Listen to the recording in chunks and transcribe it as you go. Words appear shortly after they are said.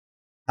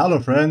Hello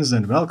friends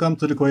and welcome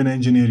to the Coin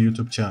Engineer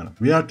YouTube channel.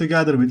 We are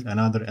together with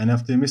another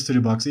NFT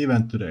Mystery Box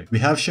event today. We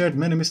have shared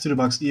many Mystery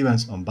Box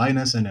events on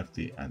Binance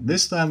NFT and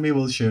this time we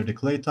will share the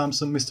Klay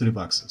Thompson Mystery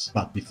Boxes.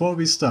 But before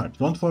we start,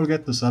 don't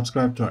forget to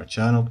subscribe to our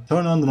channel,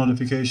 turn on the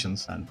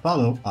notifications and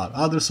follow our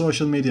other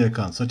social media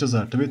accounts such as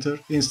our Twitter,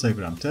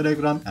 Instagram,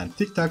 Telegram and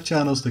TikTok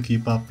channels to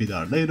keep up with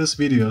our latest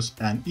videos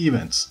and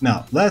events.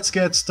 Now let's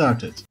get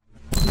started.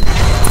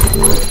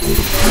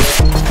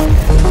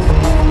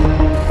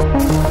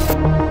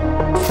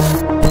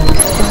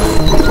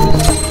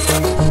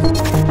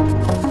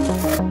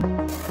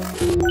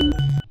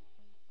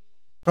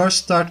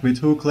 First start with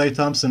who Klay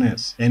Thompson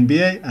is.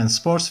 NBA and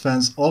sports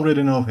fans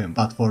already know him,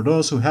 but for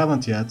those who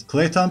haven't yet,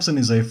 Klay Thompson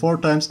is a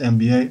 4x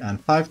NBA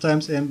and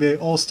 5x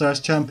NBA All-Stars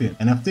champion.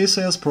 NFT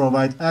sales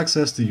provide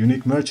access to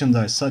unique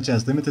merchandise such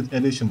as limited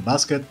edition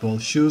basketball,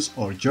 shoes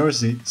or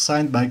jersey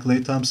signed by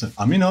Klay Thompson.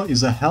 Amino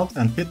is a health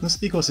and fitness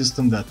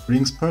ecosystem that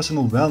brings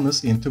personal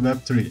wellness into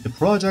Web3. The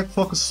project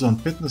focuses on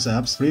fitness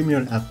apps,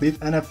 premier athlete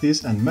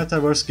NFTs and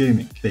metaverse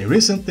gaming. They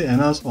recently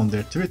announced on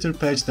their Twitter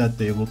page that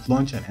they would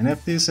launch an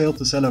NFT sale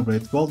to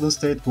celebrate Golden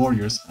State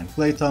Warriors and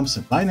Klay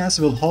Thompson. Binance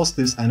will host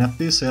this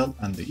NFT sale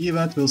and the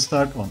event will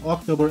start on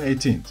October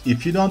 18th.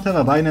 If you don't have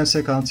a Binance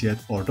account yet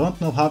or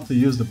don't know how to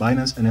use the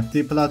Binance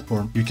NFT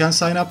platform, you can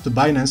sign up to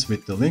Binance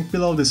with the link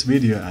below this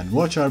video and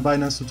watch our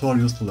Binance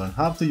tutorials to learn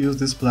how to use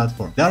this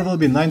platform. There will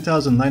be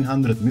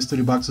 9,900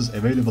 mystery boxes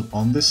available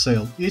on this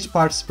sale. Each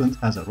participant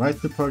has a right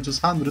to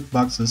purchase 100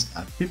 boxes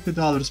at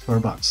 $50 per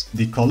box.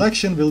 The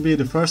collection will be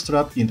the first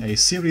drop in a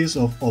series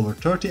of over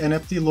 30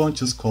 NFT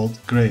launches called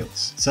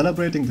Grails,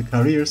 celebrating the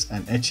careers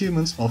and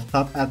achievements of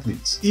top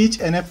athletes. Each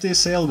NFT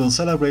sale will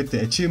celebrate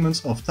the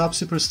achievements of top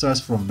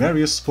superstars from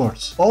various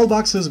sports. All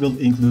boxes will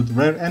include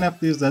rare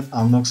NFTs that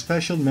unlock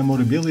special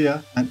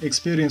memorabilia and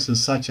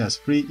experiences such as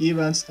free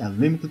events and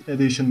limited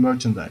edition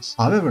merchandise.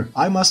 However,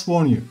 I must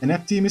warn you,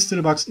 NFT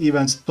Mystery Box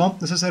events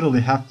don't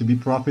necessarily have to be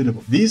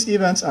profitable. These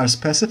events are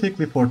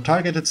specifically for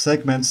targeted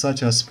segments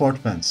such as sport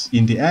fans.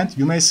 In the end,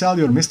 you may sell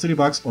your mystery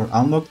box or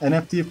unlocked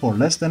NFT for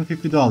less than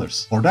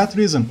 $50. For that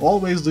reason,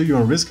 always do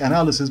your risk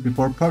analysis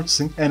before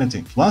purchasing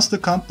anything. Once the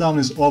countdown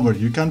is over,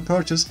 you can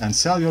purchase and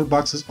sell your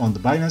boxes on the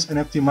Binance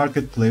NFT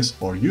marketplace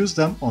or use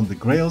them on the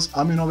Grails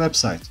Amino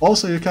website.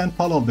 Also, you can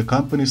follow the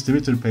company's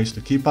Twitter page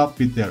to keep up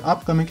with their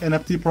upcoming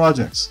NFT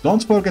projects.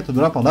 Don't forget to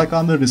drop a like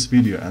under this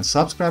video and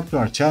subscribe to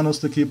our channels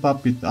to keep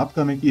up with the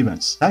upcoming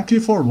events. Thank you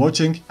for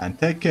watching and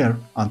take care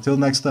until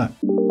next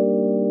time.